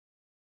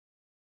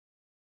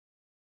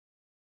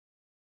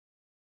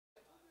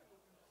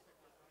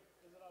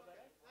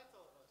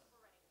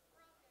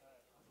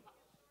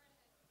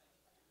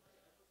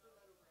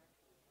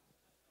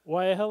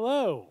Why,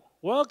 hello.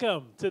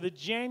 Welcome to the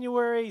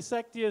January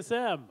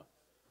SecDSM.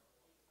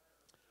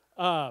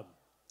 Uh,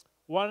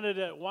 wanted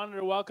to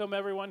welcome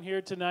everyone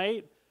here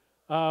tonight.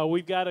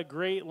 We've got a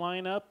great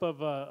lineup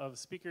of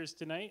speakers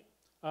tonight.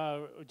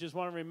 Just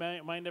want to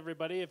remind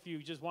everybody, if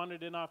you just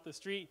wandered in off the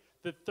street,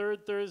 the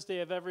third Thursday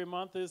of every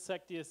month is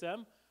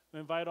SecDSM. We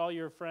invite all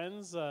your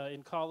friends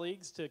and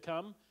colleagues to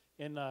come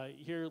and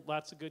hear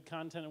lots of good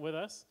content with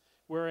us.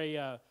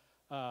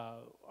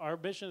 Our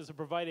mission is to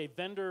provide a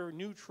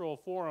vendor-neutral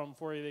forum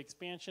for the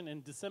expansion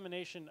and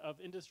dissemination of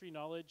industry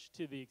knowledge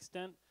to the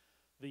extent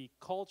the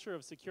culture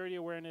of security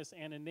awareness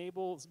and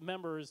enables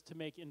members to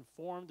make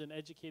informed and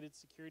educated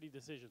security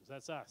decisions.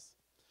 That's us.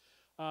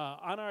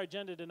 On our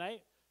agenda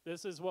tonight,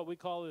 this is what we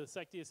call the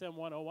SecDSM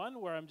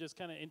 101, where I'm just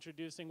kind of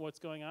introducing what's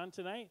going on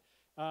tonight.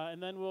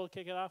 And then we'll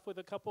kick it off with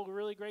a couple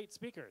really great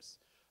speakers.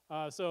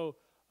 At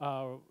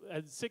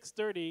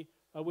 6:30,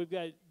 we've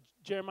got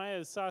Jeremiah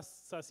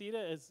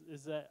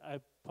Sasita. I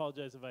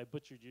apologize if I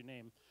butchered your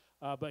name.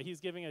 But he's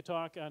giving a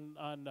talk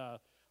on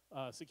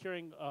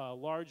securing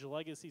large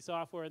legacy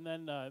software. And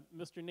then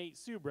Mr. Nate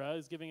Subra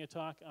is giving a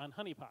talk on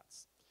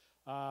honeypots.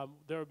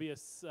 There will be a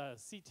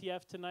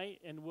CTF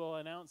tonight, and we'll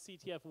announce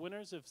CTF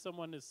winners if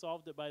someone has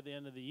solved it by the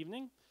end of the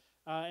evening.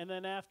 And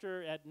then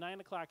after, at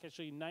 9 o'clock,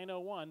 actually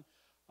 9:01,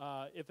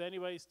 if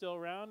anybody's still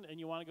around and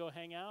you want to go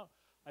hang out,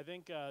 I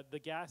think the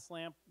gas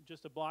lamp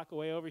just a block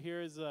away over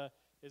here is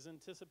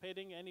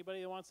anticipating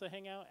anybody that wants to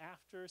hang out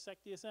after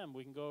SecDSM.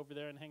 We can go over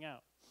there and hang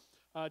out.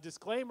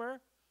 Disclaimer,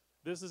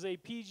 this is a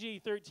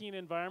PG-13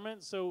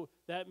 environment, so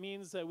that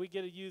means that we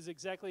get to use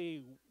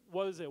exactly,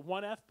 what is it,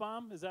 one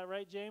F-bomb? Is that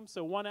right, James?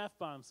 So one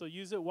F-bomb, so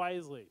use it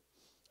wisely.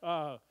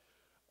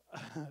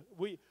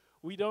 We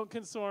don't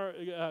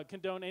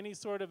condone any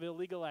sort of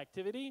illegal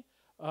activity,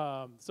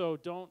 so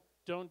don't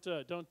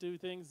do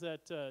things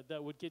that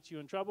would get you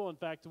in trouble. In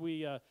fact,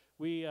 we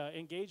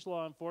engage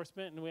law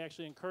enforcement, and we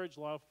actually encourage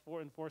law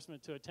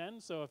enforcement to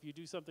attend. So if you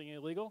do something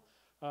illegal,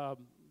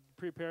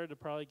 prepare to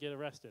probably get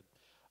arrested.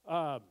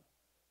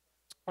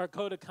 Our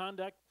code of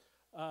conduct,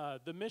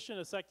 the mission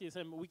of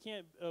SecDSM, we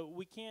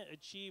can't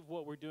achieve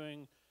what we're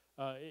doing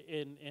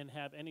and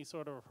have any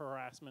sort of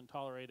harassment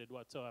tolerated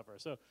whatsoever.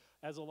 So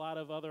as a lot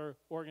of other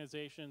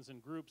organizations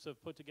and groups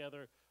have put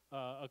together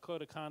a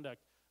code of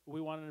conduct, we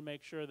wanted to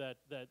make sure that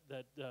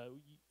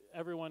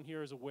everyone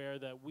here is aware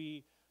that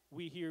we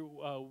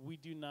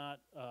do not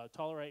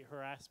tolerate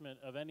harassment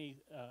of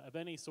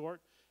any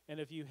sort. And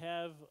if you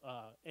have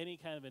any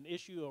kind of an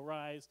issue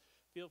arise,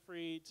 feel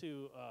free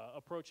to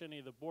approach any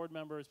of the board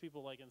members,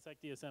 people like in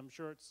SecDSM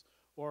shirts,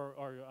 or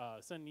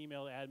send an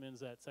email to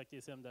admins at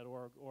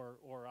secdsm.org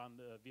or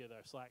via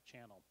their Slack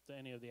channel to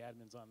any of the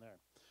admins on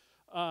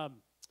there.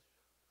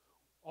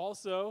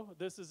 Also,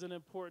 this is an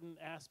important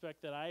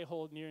aspect that I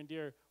hold near and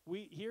dear.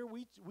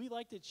 We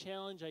like to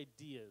challenge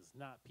ideas,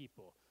 not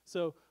people.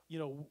 So you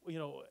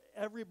know,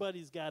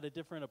 everybody's got a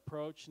different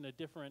approach and a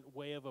different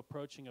way of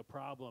approaching a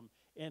problem.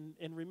 And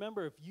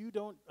remember, if you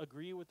don't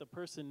agree with the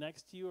person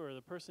next to you or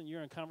the person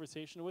you're in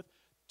conversation with,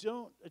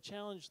 don't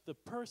challenge the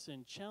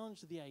person,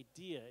 challenge the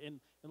idea, and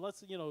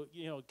let's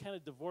kind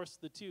of divorce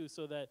the two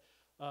so that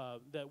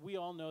that we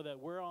all know that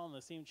we're all on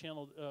the same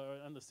channel,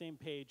 on the same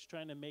page,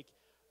 trying to make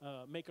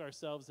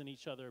ourselves and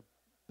each other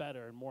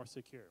better and more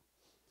secure.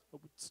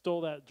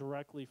 Stole that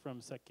directly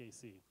from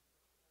SecKC.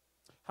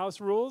 House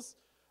rules: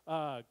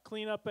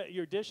 clean up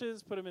your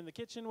dishes, put them in the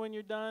kitchen when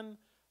you're done.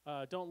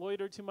 Don't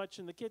loiter too much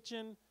in the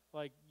kitchen.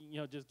 Like,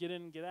 just get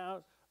in and get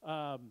out.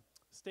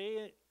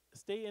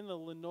 Stay in the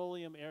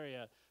linoleum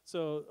area.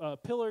 So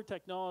Pillar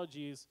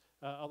Technologies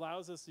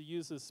allows us to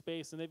use this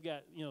space, and they've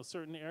got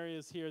certain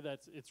areas here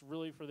it's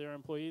really for their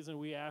employees, and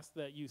we ask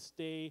that you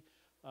stay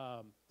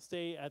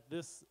at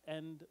this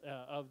end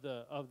of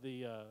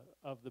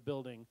the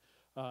building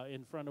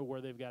in front of where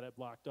they've got it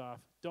blocked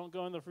off. Don't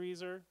go in the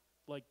freezer.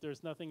 Like,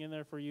 there's nothing in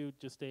there for you.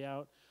 Just stay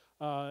out.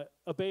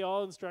 Obey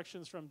all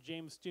instructions from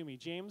James Toomey.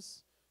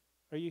 James,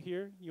 are you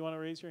here? You want to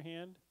raise your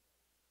hand?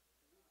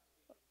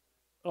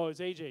 Oh,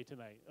 it's AJ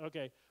tonight.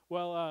 Okay.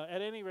 Well,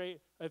 at any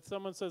rate, if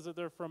someone says that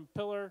they're from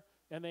Pillar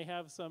and they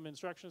have some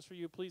instructions for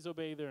you, please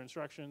obey their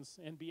instructions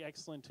and be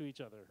excellent to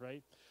each other,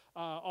 right?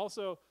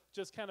 Also,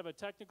 just kind of a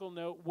technical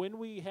note, when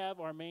we have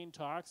our main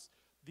talks,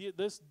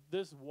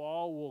 this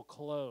wall will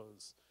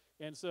close.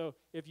 And so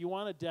if you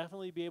want to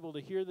definitely be able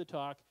to hear the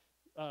talk,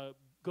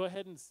 go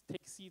ahead and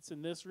take seats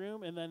in this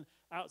room, and then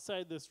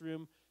outside this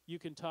room, you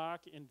can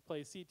talk and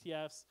play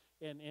CTFs,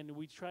 and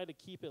we try to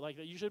keep it like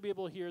that. You should be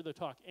able to hear the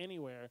talk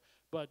anywhere,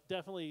 but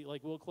definitely,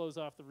 like, we'll close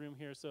off the room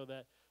here so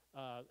that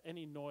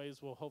any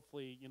noise will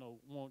hopefully,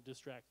 won't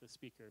distract the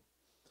speaker.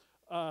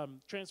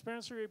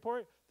 Transparency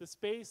report: the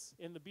space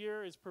and the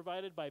beer is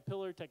provided by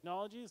Pillar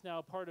Technologies,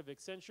 now part of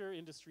Accenture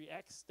Industry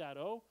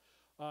X.0.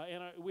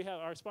 And we have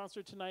our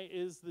sponsor tonight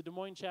is the Des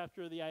Moines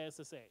chapter of the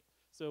ISSA.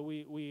 So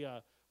we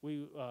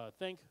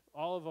thank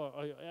all of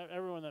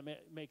everyone that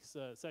makes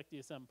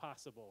SecDSM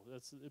possible.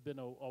 That's been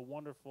a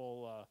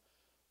wonderful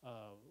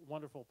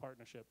wonderful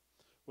partnership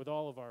with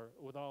all of our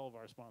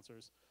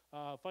sponsors.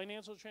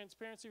 Financial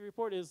transparency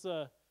report is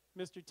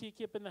Mr.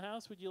 T-Kip in the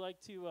house, would you like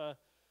to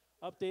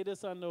update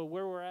us on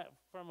where we're at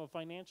from a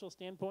financial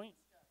standpoint?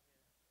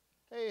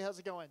 Hey, how's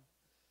it going?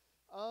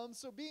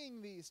 So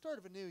being the start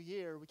of a new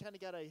year, we kind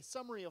of got a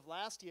summary of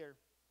last year.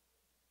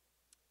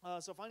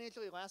 So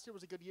financially, last year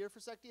was a good year for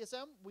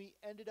SecDSM. We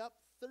ended up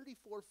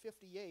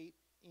 $34.58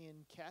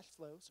 in cash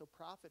flow, so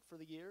profit for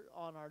the year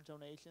on our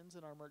donations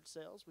and our merch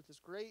sales, which is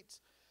great.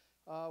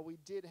 We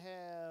did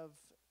have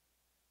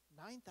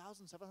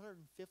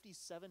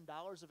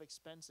 $9,757 of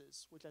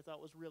expenses, which I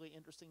thought was really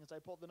interesting as I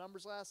pulled the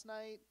numbers last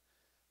night.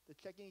 The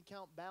checking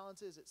account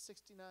balance is at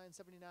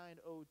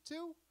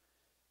 $69.7902.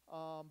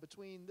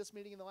 Between this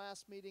meeting and the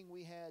last meeting,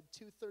 we had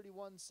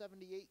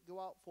 $231.78 go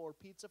out for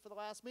pizza for the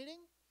last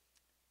meeting.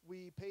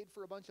 We paid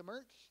for a bunch of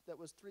merch. That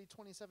was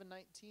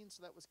 $327.19,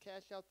 so that was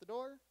cash out the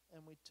door.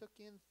 And we took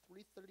in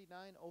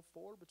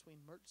 $339.04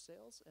 between merch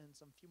sales and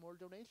some few more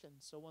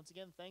donations. So once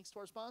again, thanks to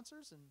our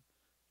sponsors, and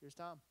here's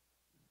Tom.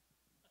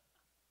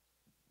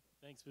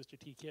 Thanks, Mr.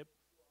 T-Kip.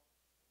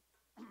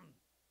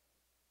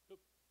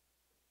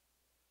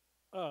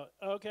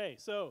 Okay,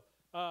 so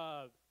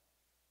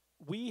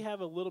we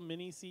have a little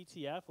mini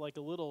CTF, like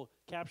a little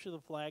capture the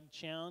flag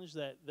challenge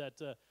that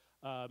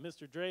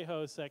Mr.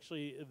 Drehos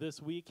actually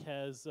this week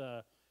has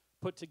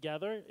put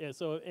together.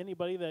 So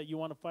anybody that you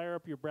want to fire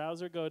up your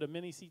browser, go to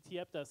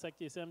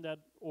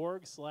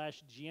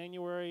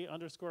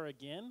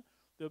minictf.secdsm.org/January_again.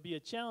 There'll be a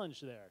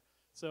challenge there.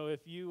 So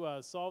if you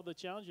solve the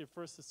challenge, you're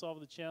first to solve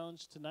the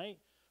challenge tonight,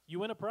 you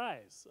win a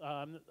prize.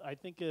 I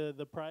think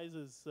the prize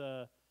is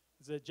a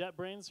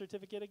JetBrains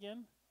certificate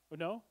again? Or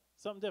no?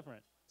 Something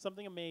different.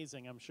 Something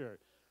amazing, I'm sure.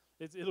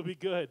 It'll be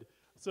good.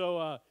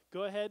 So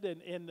go ahead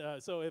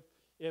and so if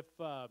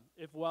while do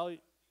you want to know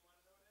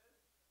what it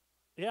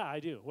is? Yeah, I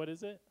do. What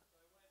is it?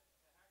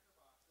 So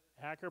I went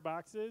to Hacker Boxes. Hacker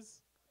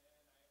Boxes. And I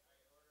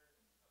ordered a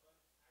bunch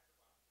of Hacker Boxes.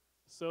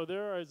 So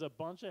there is a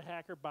bunch of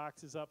Hacker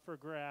Boxes up for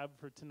grab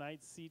for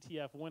tonight's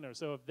CTF winner.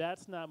 So if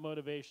that's not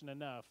motivation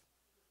enough,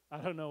 I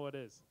don't know what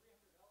is.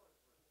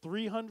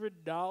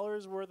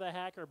 $300 worth of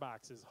Hacker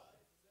Boxes.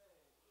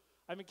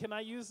 I mean, can I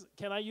use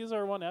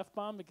our one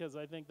F-bomb, because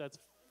I think that's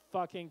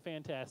fucking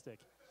fantastic.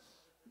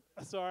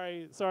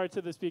 Sorry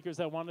to the speakers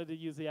that wanted to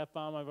use the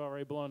F-bomb. I've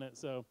already blown it.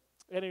 So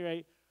at any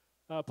rate,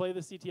 play the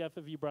CTF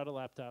if you brought a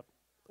laptop,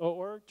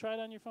 or try it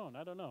on your phone.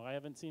 I don't know. I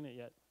haven't seen it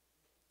yet.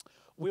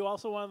 We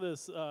also wanted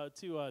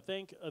to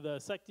thank the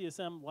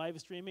SecDSM live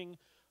streaming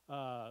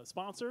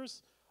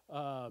sponsors,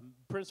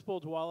 Principal,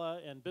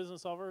 Dwala, and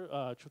Business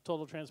Solver.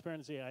 Total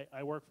transparency,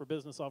 I work for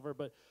Business Solver,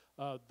 but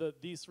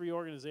these three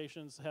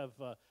organizations have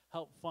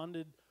helped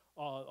funded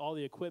all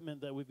the equipment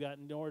that we've got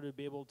in order to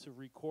be able to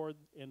record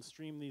and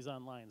stream these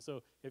online.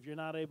 So if you're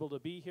not able to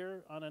be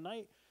here on a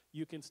night,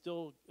 you can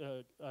still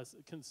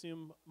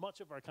consume much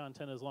of our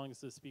content as long as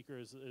the speaker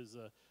is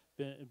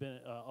been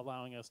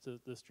allowing us to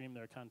stream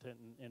their content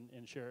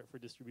and share it for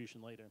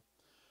distribution later.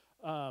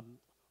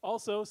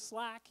 Also,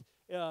 Slack.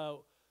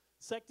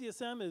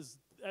 SecDSM is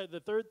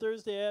the third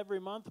Thursday every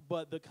month,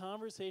 but the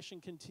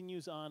conversation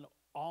continues on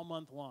all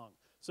month long.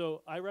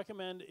 So I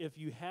recommend, if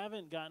you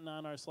haven't gotten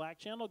on our Slack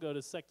channel, go to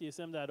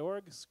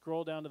secdsm.org,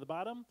 scroll down to the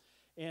bottom,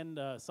 and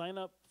sign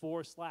up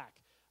for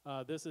Slack.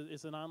 This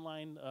is an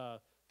online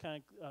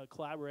kind of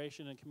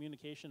collaboration and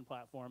communication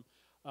platform.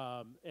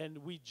 And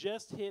we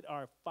just hit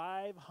our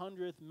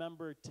 500th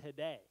member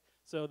today.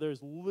 So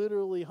there's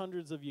literally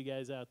hundreds of you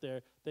guys out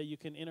there that you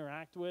can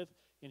interact with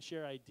and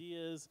share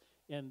ideas.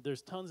 And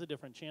there's tons of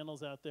different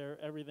channels out there,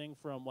 everything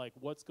from like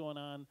what's going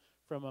on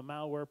from a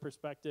malware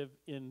perspective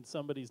in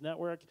somebody's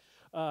network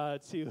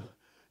to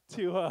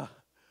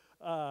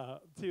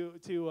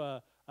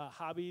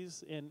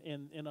hobbies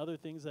and other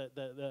things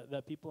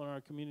that people in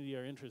our community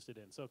are interested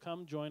in. So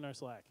come join our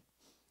Slack.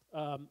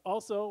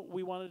 Also,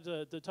 we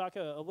wanted to talk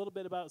a little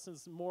bit about,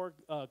 since more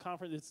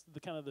conference, it's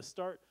the kind of the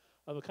start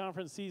of a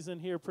conference season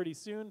here pretty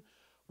soon.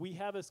 We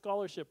have a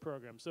scholarship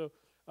program. So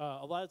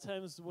a lot of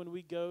times when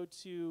we go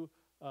to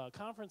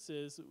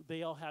conferences,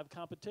 they all have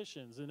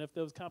competitions, and if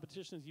those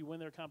competitions, you win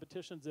their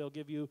competitions, they'll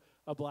give you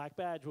a black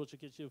badge, which will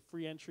get you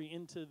free entry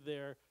into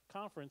their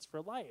conference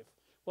for life.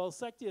 Well,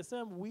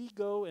 SecDSM, we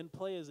go and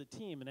play as a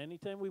team, and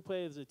anytime we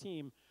play as a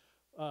team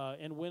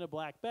and win a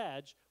black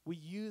badge, we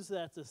use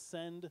that to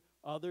send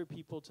other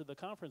people to the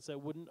conference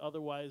that wouldn't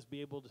otherwise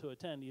be able to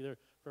attend, either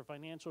for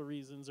financial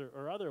reasons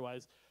or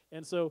otherwise.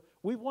 And so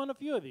we've won a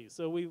few of these.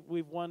 So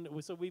we've won.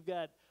 So we've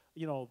got,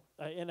 you know,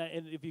 and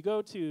if you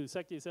go to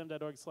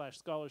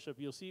secdsm.org/scholarship,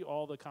 you'll see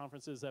all the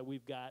conferences that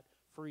we've got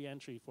free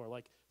entry for.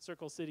 Like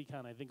Circle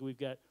CityCon, I think we've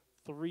got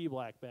 3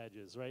 black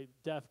badges, right?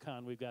 DEF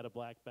CON, we've got a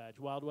black badge.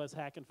 Wild West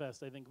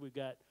Hackenfest, I think we've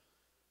got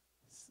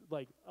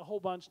like a whole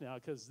bunch now,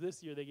 because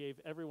this year they gave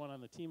everyone on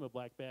the team a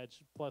black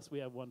badge, plus we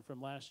have one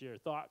from last year.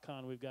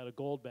 ThoughtCon, we've got a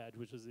gold badge,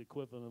 which is the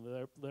equivalent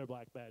of their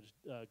black badge,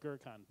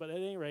 GERCON. But at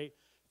any rate,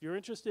 if you're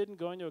interested in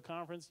going to a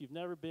conference, you've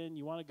never been,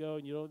 you want to go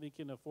and you don't think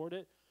you can afford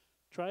it,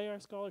 try our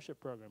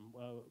scholarship program.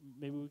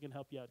 Maybe we can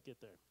help you out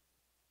get there.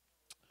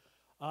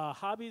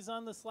 Hobbies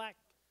on the Slack.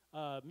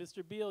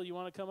 Mr. Beal, you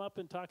want to come up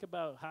and talk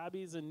about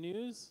hobbies and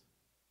news?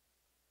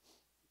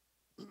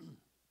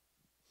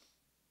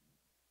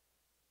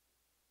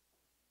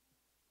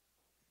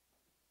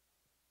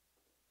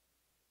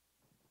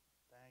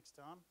 Thanks,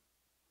 Tom.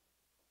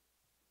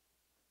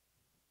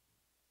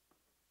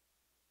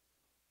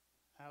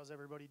 How's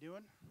everybody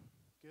doing?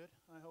 Good,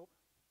 I hope.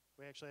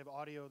 We actually have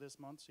audio this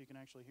month, so you can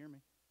actually hear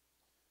me.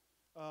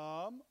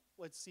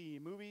 Let's see,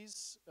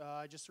 movies.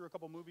 I just threw a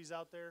couple movies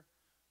out there.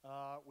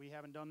 We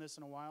haven't done this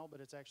in a while,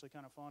 but it's actually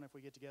kind of fun if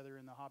we get together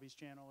in the hobbies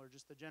channel or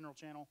just the general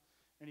channel.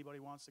 Anybody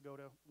wants to go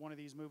to one of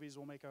these movies,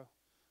 we'll make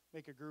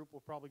a group.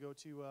 We'll probably go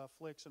to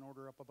Flicks and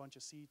order up a bunch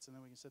of seats, and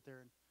then we can sit there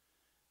and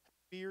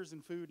beers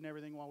and food and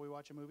everything while we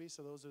watch a movie.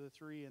 So those are the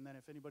three. And then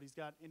if anybody's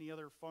got any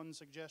other fun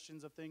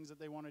suggestions of things that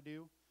they want to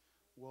do,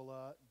 we'll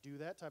do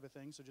that type of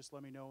thing. So just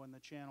let me know in the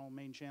channel,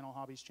 main channel,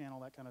 hobbies channel,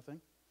 that kind of thing.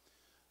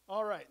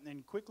 All right, and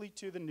then quickly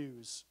to the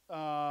news.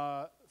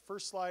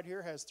 First slide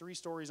here has 3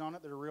 stories on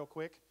it that are real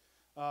quick.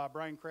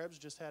 Brian Krebs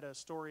just had a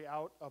story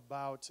out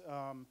about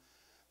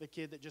the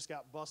kid that just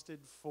got busted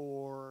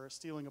for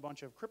stealing a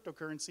bunch of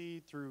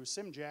cryptocurrency through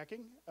sim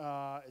jacking.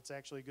 It's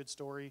actually a good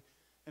story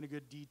and a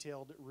good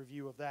detailed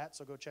review of that,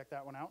 so go check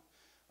that one out.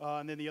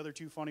 And then the other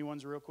 2 funny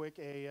ones real quick.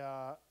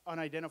 A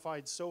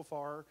unidentified so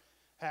far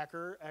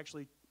hacker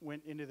actually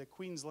went into the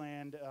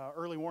Queensland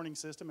early warning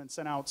system and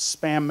sent out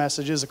spam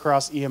messages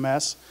across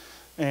EMS.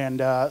 And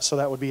so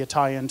that would be a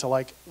tie-in to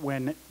like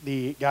when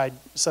the guy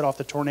set off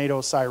the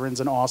tornado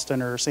sirens in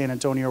Austin or San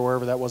Antonio or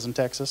wherever that was in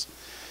Texas.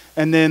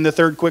 And then the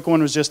third quick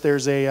one was just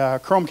there's a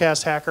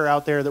Chromecast hacker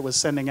out there that was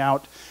sending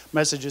out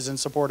messages in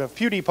support of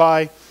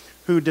PewDiePie,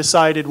 who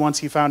decided once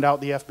he found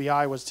out the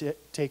FBI was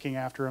taking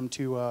after him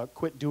to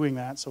quit doing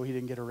that so he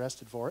didn't get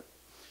arrested for it.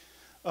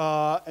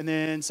 And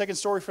then second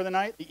story for the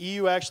night, the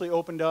EU actually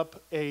opened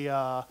up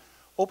a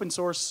open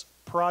source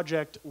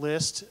project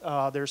list.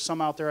 There's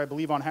some out there, I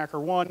believe, on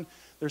HackerOne.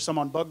 There's some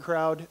on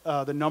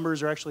BugCrowd. The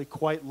numbers are actually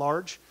quite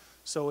large,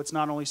 so it's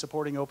not only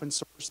supporting open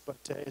source, but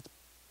it's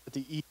what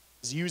the EU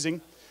is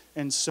using.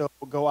 And so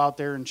go out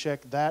there and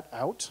check that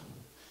out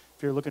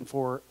if you're looking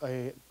for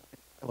a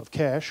pile of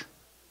cash.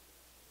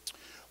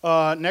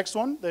 Next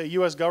one, the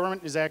U.S.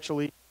 government is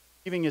actually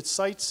leaving its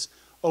sites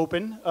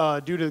open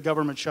due to the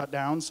government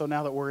shutdown. So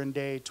now that we're in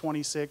day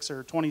 26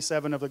 or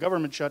 27 of the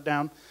government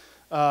shutdown,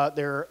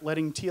 they're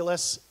letting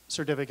TLS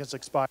certificates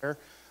expire.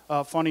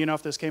 Funny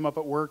enough, this came up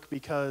at work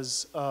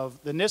because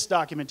of the NIST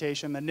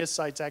documentation. The NIST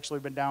site's actually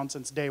been down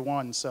since day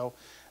 1. So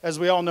as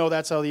we all know,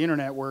 that's how the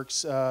internet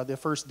works. The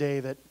first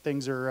day that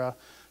things are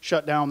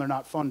shut down, they're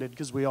not funded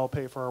because we all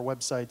pay for our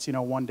websites, you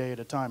know, one day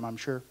at a time, I'm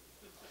sure.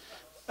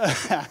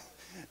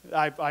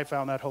 I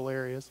found that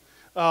hilarious.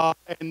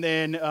 And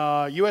then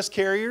U.S.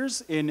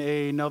 carriers, in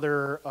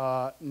another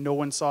no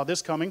one saw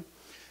this coming,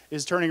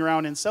 is turning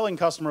around and selling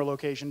customer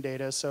location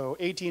data. So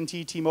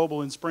AT&T,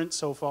 T-Mobile, and Sprint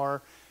so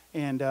far,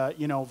 and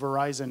you know,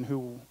 Verizon,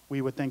 who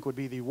we would think would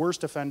be the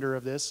worst offender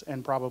of this,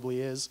 and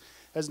probably is,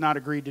 has not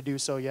agreed to do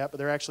so yet, but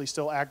they're actually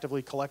still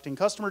actively collecting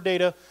customer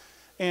data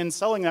and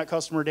selling that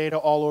customer data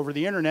all over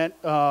the internet.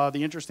 The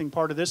interesting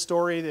part of this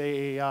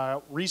story,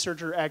 a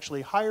researcher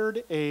actually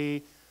hired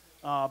a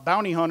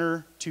bounty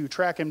hunter to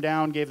track him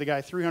down, gave the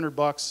guy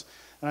 $300,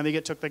 and I think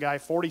it took the guy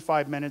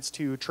 45 minutes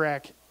to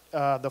track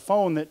the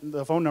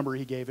phone number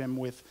he gave him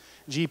with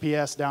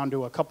GPS down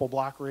to a couple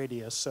block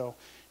radius. So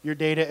your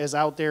data is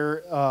out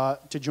there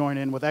to join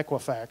in with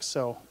Equifax.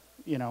 So,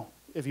 you know,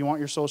 if you want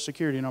your social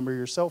security number,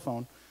 your cell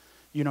phone,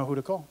 you know who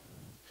to call.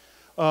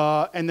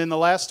 And then the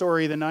last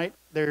story of the night,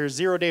 there's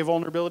 0-day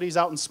vulnerabilities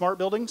out in smart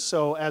buildings.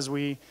 So as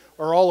we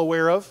are all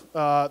aware of,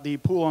 the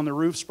pool on the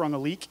roof sprung a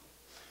leak.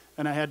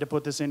 And I had to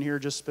put this in here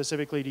just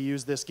specifically to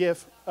use this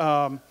GIF.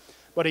 But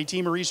a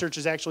team of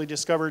researchers actually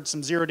discovered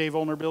some 0-day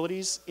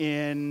vulnerabilities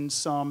in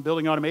some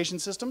building automation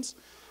systems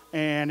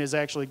and is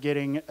actually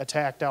getting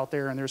attacked out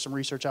there, and there's some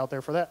research out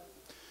there for that.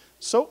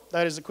 So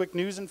that is the quick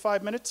news in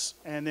 5 minutes,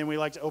 and then we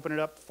like to open it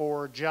up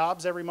for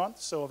jobs every month.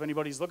 So if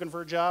anybody's looking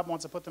for a job,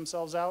 wants to put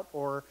themselves out,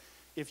 or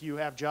if you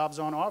have jobs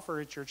on offer,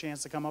 it's your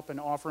chance to come up and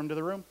offer them to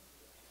the room.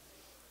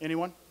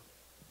 Anyone?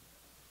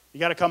 You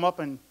got to come up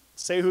and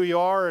say who you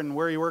are and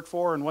where you work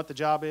for and what the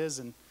job is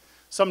and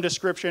some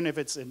description if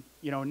it's,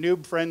 you know,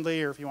 noob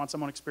friendly or if you want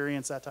someone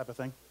experienced, that type of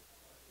thing.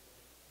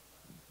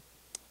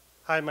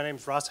 Hi, my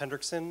name's Ross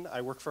Hendrickson.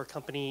 I work for a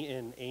company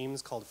in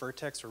Ames called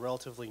Vertex. We're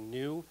relatively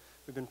new.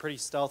 We've been pretty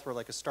stealth. We're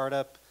like a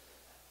startup.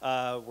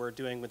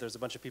 There's a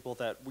bunch of people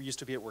that we used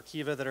to be at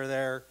Workiva that are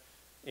there,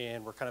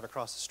 and we're kind of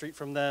across the street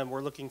from them.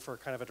 We're looking for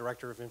kind of a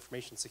director of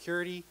information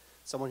security,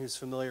 someone who's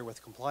familiar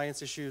with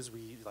compliance issues.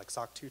 We like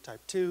SOC 2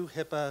 Type 2,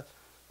 HIPAA.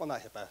 Well,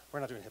 not HIPAA. We're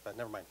not doing HIPAA.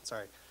 Never mind.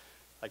 Sorry.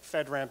 Like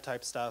FedRAMP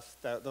type stuff,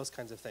 those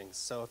kinds of things.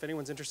 So if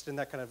anyone's interested in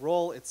that kind of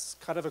role, it's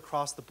kind of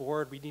across the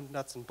board. We need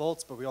nuts and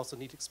bolts, but we also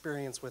need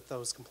experience with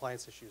those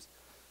compliance issues.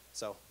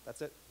 So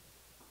that's it.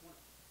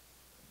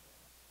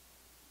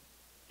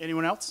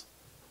 Anyone else?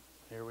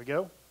 Here we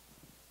go.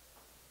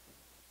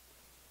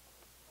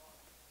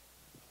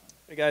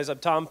 Hey guys, I'm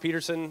Tom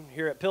Peterson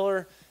here at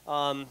Pillar.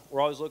 We're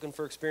always looking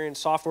for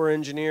experienced software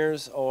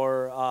engineers,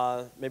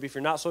 or maybe if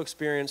you're not so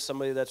experienced,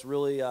 somebody that's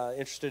really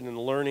interested in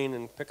learning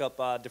and pick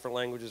up different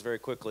languages very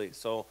quickly.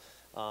 So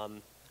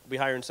we'll be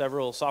hiring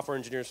several software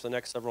engineers for the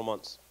next several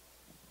months.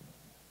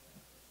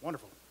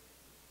 Wonderful.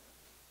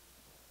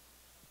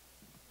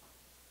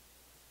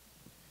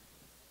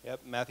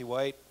 Yep, Matthew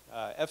White.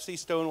 FC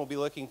Stone will be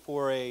looking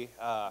for a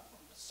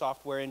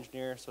software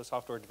engineer, so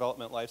software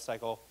development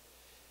lifecycle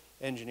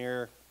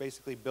engineer,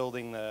 basically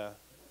building the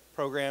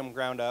program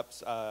ground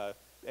ups,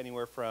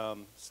 anywhere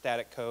from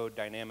static code,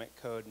 dynamic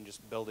code, and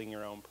just building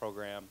your own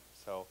program.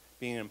 So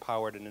being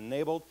empowered and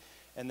enabled.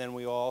 And then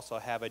we will also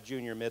have a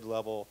junior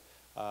mid-level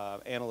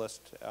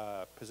analyst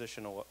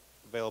position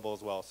available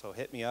as well. So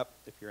hit me up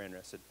if you're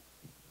interested.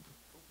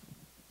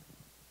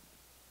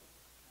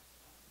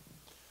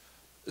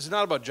 This is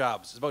not about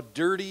jobs. It's about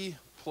dirty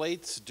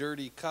plates,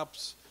 dirty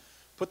cups.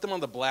 Put them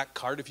on the black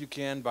cart if you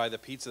can. Buy the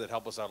pizza that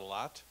help us out a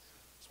lot.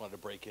 Just wanted to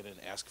break in and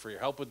ask for your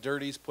help with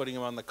dirties. Putting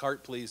them on the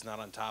cart, please, not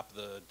on top of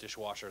the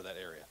dishwasher or that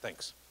area.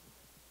 Thanks.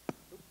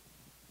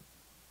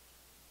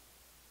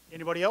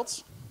 Anybody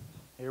else?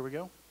 Here we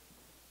go.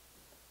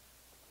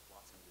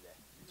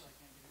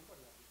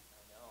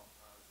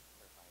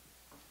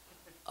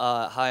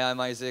 Hi, I'm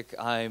Isaac.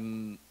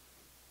 I'm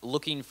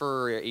looking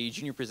for a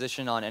junior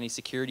position on any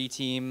security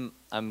team.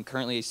 I'm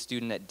currently a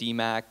student at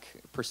DMAC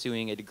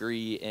pursuing a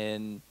degree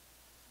in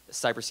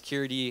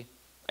cybersecurity.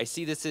 I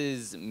see this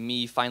as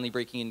me finally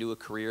breaking into a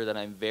career that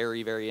I'm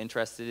very, very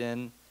interested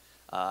in.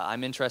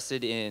 I'm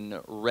interested in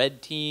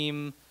red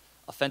team,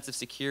 offensive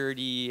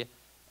security,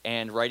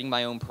 and writing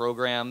my own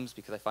programs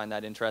because I find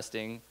that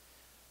interesting.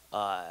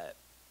 I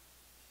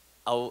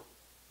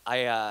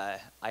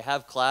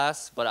have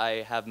class, but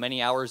I have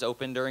many hours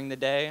open during the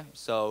day,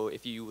 so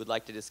if you would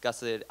like to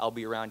discuss it, I'll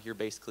be around here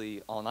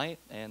basically all night,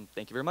 and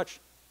thank you very much.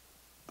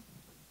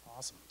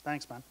 Awesome.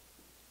 Thanks, man.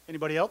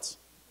 Anybody else?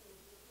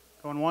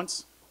 Going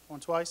once? Going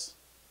twice?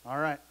 All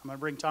right. I'm going to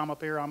bring Tom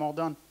up here. I'm all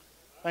done.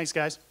 Thanks,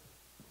 guys.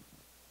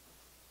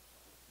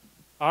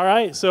 All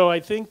right, so I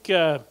think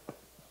we're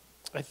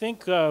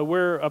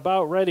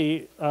about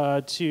ready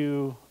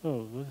to.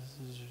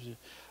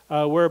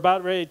 We're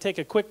about ready to take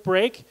a quick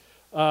break.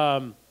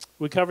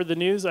 We covered the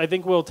news. I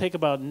think we'll take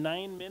about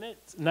 9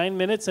 minutes. 9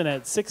 minutes, and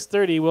at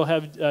 6:30 we'll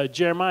have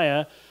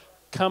Jeremiah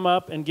come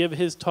up and give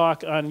his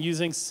talk on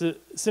using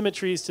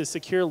symmetries to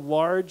secure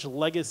large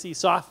legacy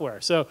software.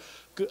 So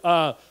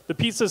the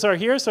pizzas are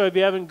here. So if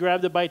you haven't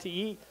grabbed a bite to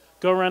eat,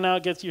 go run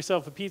out, get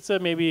yourself a pizza,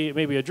 maybe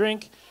a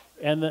drink.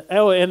 And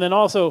then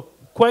also,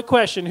 quick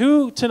question: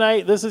 who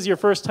tonight? This is your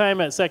first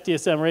time at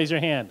SecDSM? Raise your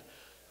hand.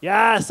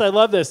 Yes, I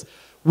love this.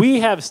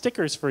 We have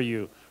stickers for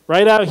you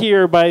right out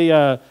here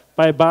by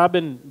Bob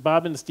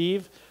and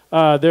Steve.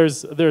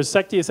 There's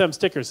SecDSM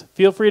stickers.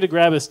 Feel free to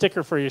grab a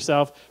sticker for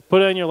yourself,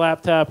 put it on your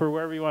laptop or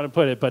wherever you want to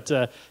put it. But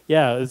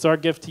yeah, it's our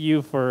gift to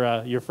you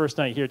for your first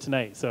night here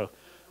tonight. So.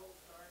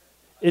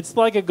 It's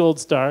like a gold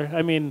star.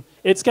 I mean,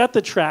 it's got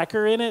the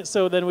tracker in it,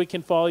 so then we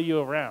can follow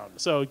you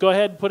around. So go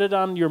ahead, put it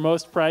on your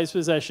most prized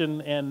possession,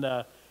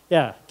 and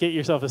yeah, get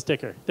yourself a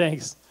sticker.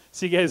 Thanks.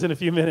 See you guys in a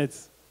few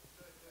minutes.